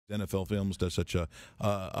NFL Films does such a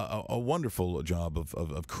wonderful job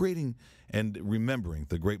of creating and remembering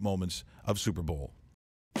the great moments of Super Bowl.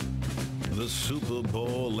 The Super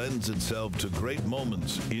Bowl lends itself to great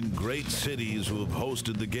moments in great cities who have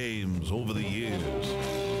hosted the games over the years.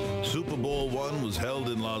 Super Bowl I was held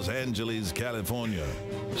in Los Angeles, California.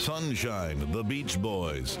 Sunshine, the Beach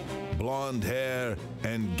Boys, blonde hair,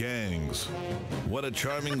 and gangs. What a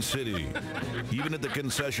charming city. Even at the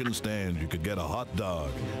concession stand, you could get a hot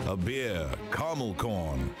dog, a beer, caramel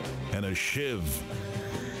corn, and a shiv.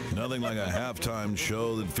 Nothing like a halftime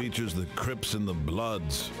show that features the Crips and the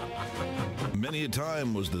Bloods. Many a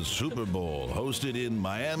time was the Super Bowl hosted in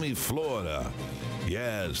Miami, Florida.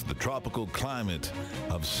 Yes, the tropical climate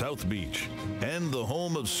of South Beach and the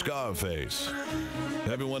home of Scarface.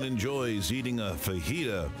 Everyone enjoys eating a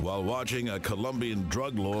fajita while watching a Colombian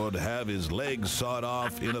drug lord have his legs sawed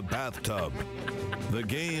off in a bathtub. The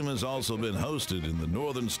game has also been hosted in the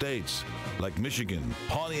northern states, like Michigan,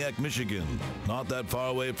 Pontiac, Michigan, not that far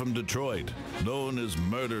away from Detroit, known as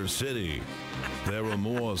Murder City. There were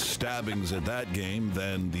more stabbings at that game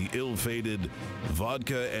than the ill-fated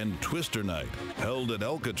vodka and twister night held at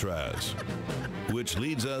Alcatraz. Which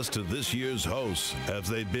leads us to this year's hosts, as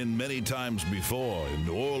they've been many times before in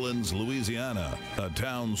New Orleans, Louisiana, a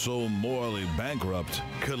town so morally bankrupt,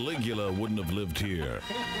 Caligula wouldn't have lived here.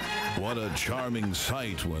 What a charming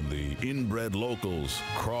sight when the inbred locals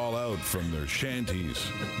crawl out from their shanties,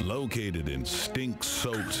 located in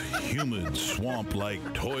stink-soaked, humid,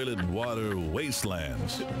 swamp-like toilet water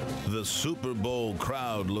wastelands. The Super Bowl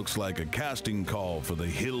crowd looks like a casting call for The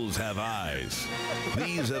Hills Have Eyes.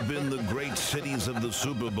 These have been the great cities of the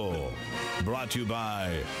Super Bowl, brought to you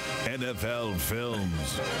by NFL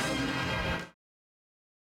Films.